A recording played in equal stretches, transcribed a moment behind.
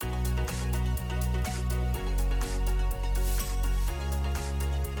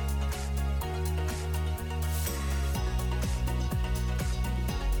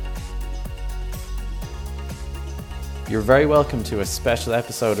You're very welcome to a special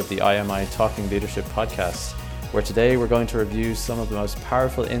episode of the IMI Talking Leadership podcast, where today we're going to review some of the most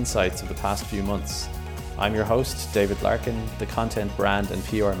powerful insights of the past few months. I'm your host, David Larkin, the Content, Brand and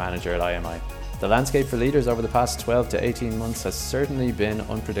PR Manager at IMI. The landscape for leaders over the past 12 to 18 months has certainly been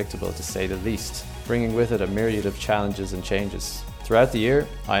unpredictable, to say the least, bringing with it a myriad of challenges and changes. Throughout the year,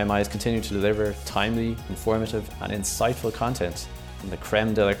 IMI has continued to deliver timely, informative and insightful content from the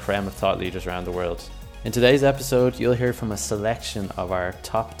creme de la creme of thought leaders around the world. In today's episode, you'll hear from a selection of our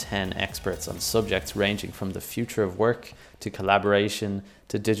top 10 experts on subjects ranging from the future of work to collaboration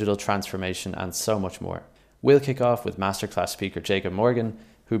to digital transformation and so much more. We'll kick off with masterclass speaker Jacob Morgan,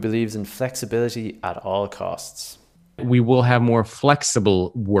 who believes in flexibility at all costs. We will have more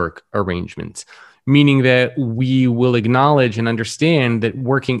flexible work arrangements, meaning that we will acknowledge and understand that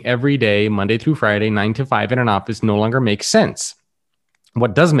working every day, Monday through Friday, 9 to 5 in an office no longer makes sense.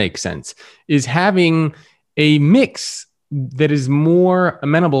 What does make sense is having a mix that is more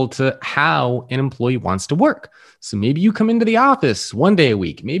amenable to how an employee wants to work. So maybe you come into the office one day a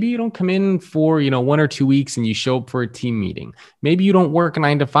week. Maybe you don't come in for, 1 or 2 weeks and you show up for a team meeting. Maybe you don't work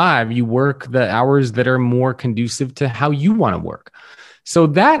 9 to 5. You work the hours that are more conducive to how you want to work. So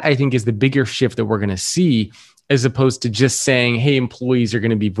that, I think, is the bigger shift that we're going to see, as opposed to just saying, hey, employees are going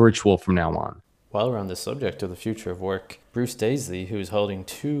to be virtual from now on. While we're on the subject of the future of work, Bruce Daisley, who is holding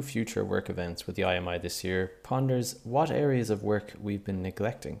 2 future work events with the IMI this year, ponders what areas of work we've been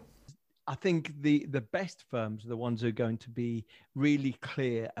neglecting. I think the best firms are the ones who are going to be really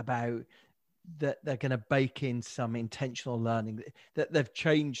clear about that they're going to bake in some intentional learning, that they've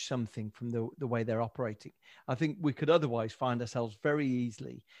changed something from the way they're operating. I think we could otherwise find ourselves very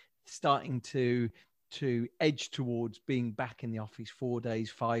easily starting to edge towards being back in the office 4 days,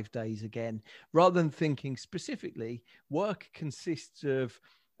 5 days again, rather than thinking specifically work consists of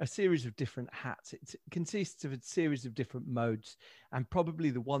a series of different hats. It consists of a series of different modes. And probably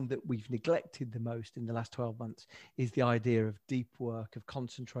the one that we've neglected the most in the last 12 months is the idea of deep work, of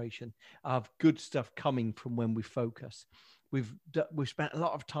concentration, of good stuff coming from when we focus. We've spent a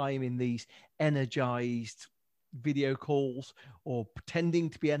lot of time in these energized video calls or pretending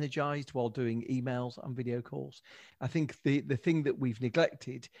to be energized while doing emails and video calls. I think the thing that we've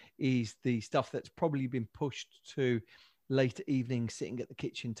neglected is the stuff that's probably been pushed to later evening sitting at the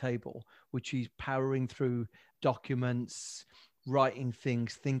kitchen table, which is powering through documents, writing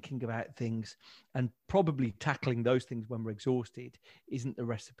things, thinking about things, and probably tackling those things when we're exhausted isn't the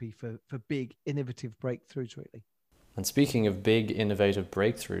recipe for big innovative breakthroughs, really. And speaking of big innovative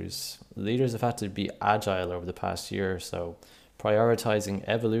breakthroughs, leaders have had to be agile over the past year or so, prioritizing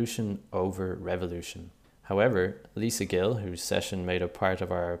evolution over revolution. However, Lisa Gill, whose session made up part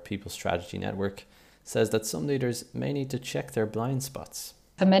of our People Strategy Network, says that some leaders may need to check their blind spots.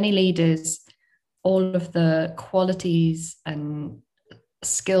 For many leaders, all of the qualities and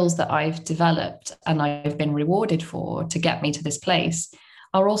skills that I've developed and I've been rewarded for to get me to this place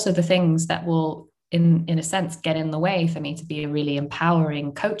are also the things that will in a sense, get in the way for me to be a really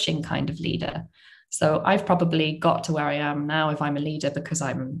empowering, coaching kind of leader. So I've probably got to where I am now if I'm a leader because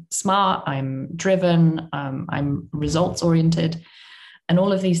I'm smart, I'm driven, I'm results oriented. And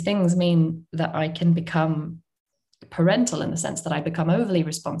all of these things mean that I can become parental in the sense that I become overly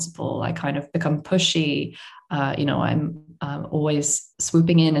responsible. I kind of become pushy. I'm always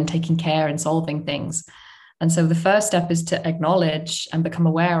swooping in and taking care and solving things. And so the first step is to acknowledge and become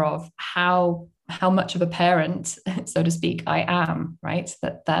aware of how much of a parent, so to speak, I am, right?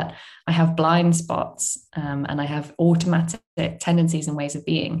 That I have blind spots and I have automatic tendencies and ways of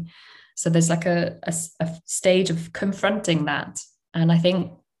being. So there's like a stage of confronting that. And I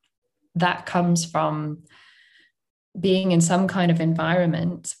think that comes from being in some kind of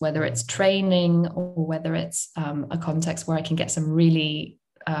environment, whether it's training or whether it's a context where I can get some really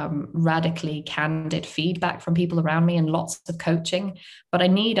radically candid feedback from people around me and lots of coaching, but I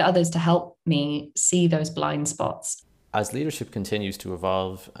need others to help me see those blind spots. As leadership continues to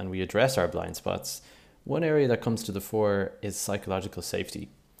evolve and we address our blind spots, one area that comes to the fore is psychological safety.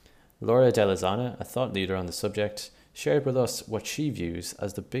 Laura Delazana, a thought leader on the subject, shared with us what she views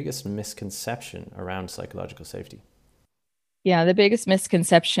as the biggest misconception around psychological safety. Yeah, the biggest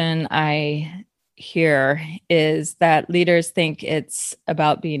misconception I here is that leaders think it's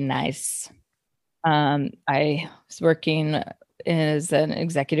about being nice. I was working as an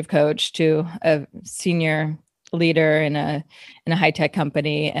executive coach to a senior leader in a high-tech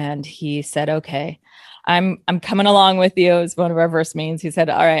company, and he said, "Okay, I'm coming along with you." It was one of our first meetings. He said,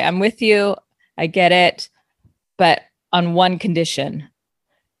 "All right, I'm with you. I get it, but on one condition,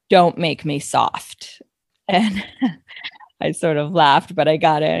 don't make me soft." And I sort of laughed, but I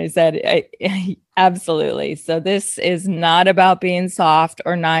got it. I said, absolutely. So this is not about being soft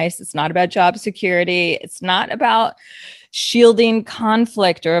or nice. It's not about job security. It's not about shielding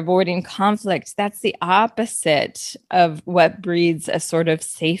conflict or avoiding conflict. That's the opposite of what breeds a sort of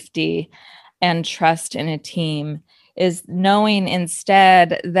safety and trust in a team, is knowing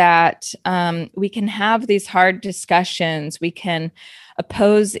instead that we can have these hard discussions. We can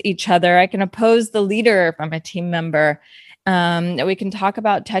oppose each other. I can oppose the leader if I'm a team member. We can talk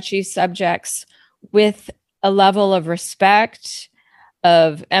about touchy subjects with a level of respect,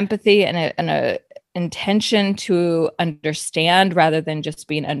 of empathy, and a intention to understand rather than just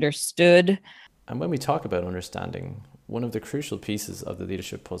being understood. And when we talk about understanding, one of the crucial pieces of the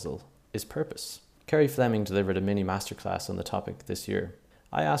leadership puzzle is purpose. Kerry Fleming delivered a mini masterclass on the topic this year.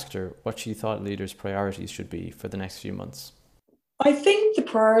 I asked her what she thought leaders' priorities should be for the next few months. I think the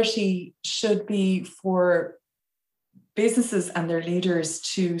priority should be for businesses and their leaders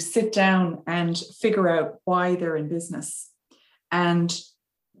to sit down and figure out why they're in business and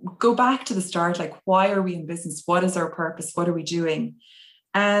go back to the start, like, why are we in business? What is our purpose? What are we doing?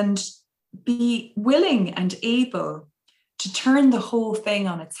 And be willing and able to turn the whole thing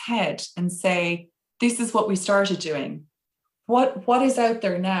on its head and say, this is what we started doing. What is out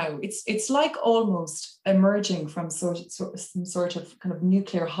there now? It's like almost emerging from some sort of kind of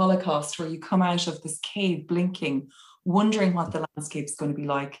nuclear holocaust, where you come out of this cave blinking, wondering what the landscape is going to be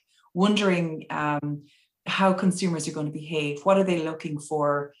like, wondering how consumers are going to behave. What are they looking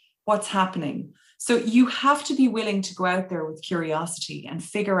for? What's happening? So you have to be willing to go out there with curiosity and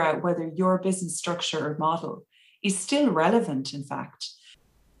figure out whether your business structure or model is still relevant, in fact.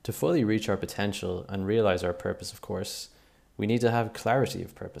 To fully reach our potential and realize our purpose, of course, we need to have clarity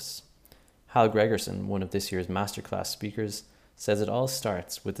of purpose. Hal Gregerson, one of this year's masterclass speakers, says it all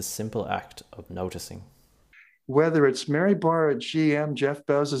starts with the simple act of noticing. Whether it's Mary Barr at GM, Jeff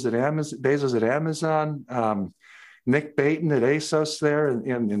Bezos at Amazon, Nick Baton at ASOS there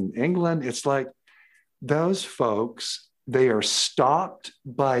in England, it's like those folks, they are stopped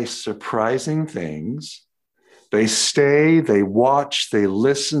by surprising things. They stay, they watch, they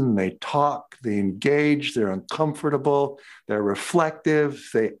listen, they talk, they engage, they're uncomfortable, they're reflective,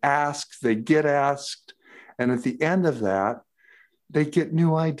 they ask, they get asked. And at the end of that, they get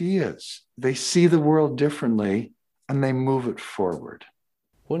new ideas. They see the world differently and they move it forward.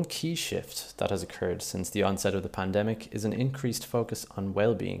 One key shift that has occurred since the onset of the pandemic is an increased focus on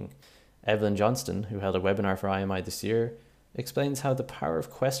well-being. Evelyn Johnston, who held a webinar for IMI this year, explains how the power of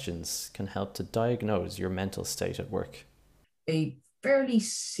questions can help to diagnose your mental state at work. A fairly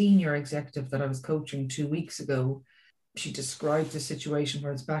senior executive that I was coaching 2 weeks ago, she described a situation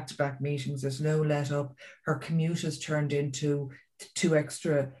where it's back-to-back meetings, there's no let up, her commute has turned into 2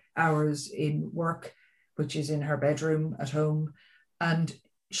 extra hours in work, which is in her bedroom at home. And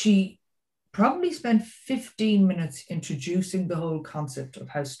she probably spent 15 minutes introducing the whole concept of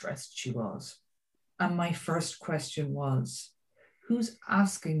how stressed she was. And my first question was, who's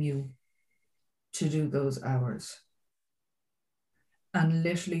asking you to do those hours? And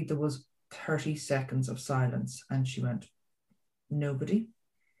literally there was 30 seconds of silence. And she went, nobody.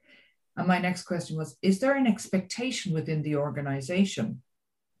 And my next question was, is there an expectation within the organization?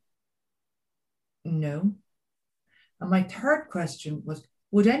 No. And my third question was,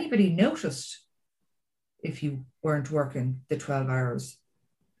 would anybody notice if you weren't working the 12 hours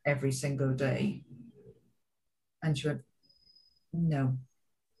every single day? And she went, no.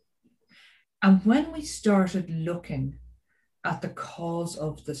 And when we started looking at the cause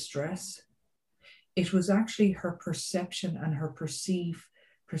of the stress, it was actually her perception and her perceived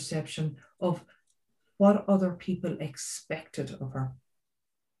perception of what other people expected of her.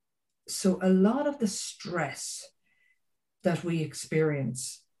 So a lot of the stress that we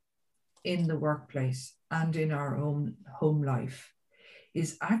experience in the workplace and in our own home life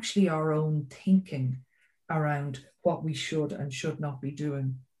is actually our own thinking around what we should and should not be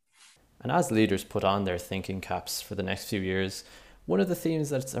doing. And as leaders put on their thinking caps for the next few years, one of the themes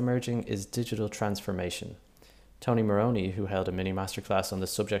that's emerging is digital transformation. Tony Maroney, who held a mini masterclass on the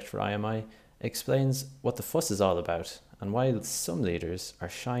subject for IMI, explains what the fuss is all about and why some leaders are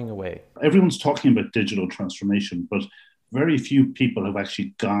shying away. Everyone's talking about digital transformation, but very few people have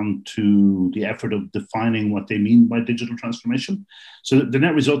actually gone to the effort of defining what they mean by digital transformation. So the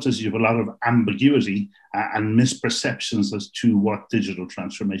net result is you have a lot of ambiguity and misperceptions as to what digital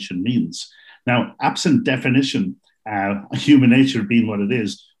transformation means. Now, absent definition, human nature being what it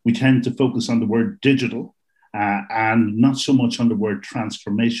is, we tend to focus on the word digital and not so much on the word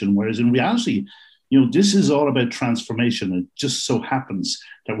transformation, whereas in reality, this is all about transformation. It just so happens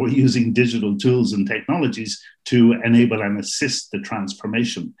that we're using digital tools and technologies to enable and assist the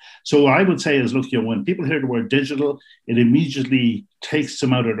transformation. So I would say is, look, when people hear the word digital, it immediately takes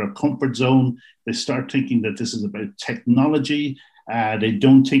them out of their comfort zone. They start thinking that this is about technology. They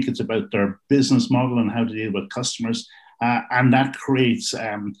don't think it's about their business model and how to deal with customers. And that creates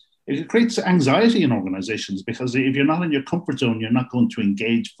anxiety in organizations, because if you're not in your comfort zone, you're not going to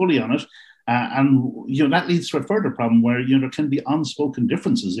engage fully on it. And that leads to a further problem where there can be unspoken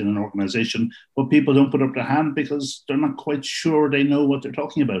differences in an organization, but people don't put up their hand because they're not quite sure they know what they're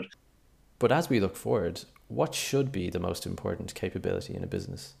talking about. But as we look forward, what should be the most important capability in a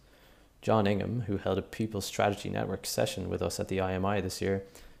business? John Ingham, who held a People Strategy Network session with us at the IMI this year,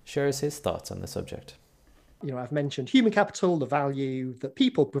 shares his thoughts on the subject. I've mentioned human capital, the value that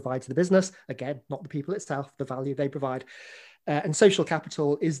people provide to the business. Again, not the people itself, the value they provide. And social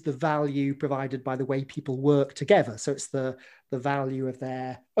capital is the value provided by the way people work together. So it's the value of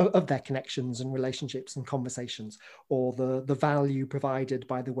their connections and relationships and conversations, or the value provided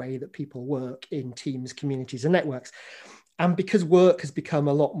by the way that people work in teams, communities, and networks. And because work has become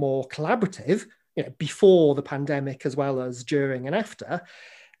a lot more collaborative, before the pandemic as well as during and after,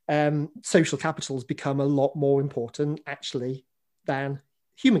 social capital has become a lot more important actually than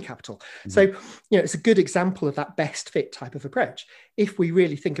human capital. Mm-hmm. So, it's a good example of that best fit type of approach. If we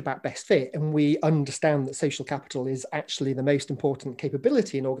really think about best fit and we understand that social capital is actually the most important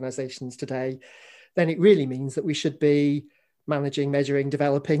capability in organizations today, then it really means that we should be managing, measuring,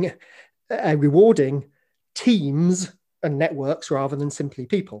 developing, rewarding teams and networks rather than simply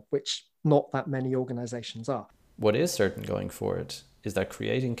people, which not that many organizations are. What is certain going forward is that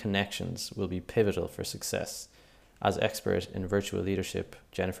creating connections will be pivotal for success, as expert in virtual leadership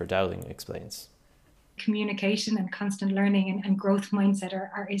Jennifer Dowling explains. Communication and constant learning and growth mindset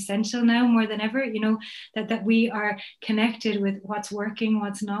are essential now more than ever, that we are connected with what's working,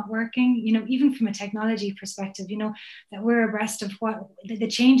 what's not working, even from a technology perspective, that we're abreast of what the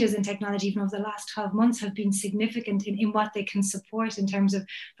changes in technology even over the last 12 months have been significant in what they can support in terms of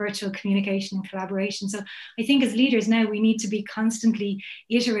virtual communication and collaboration. So I think as leaders now, we need to be constantly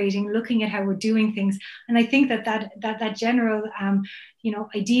iterating, looking at how we're doing things. And I think that general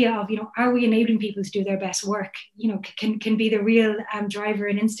idea of, are we enabling people to do their best work, can be the real driver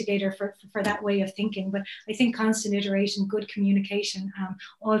and instigator for that way of thinking. But I think constant iteration, good communication,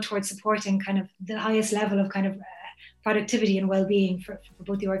 all towards supporting kind of the highest level of kind of productivity and well-being for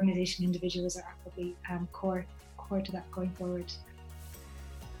both the organization and individuals are probably core to that going forward.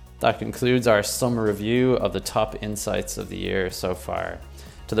 That concludes our summer review of the top insights of the year so far.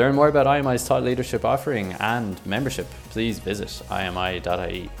 To learn more about IMI's thought leadership offering and membership, please visit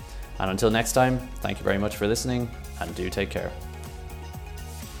imi.ie. And until next time, thank you very much for listening, and do take care.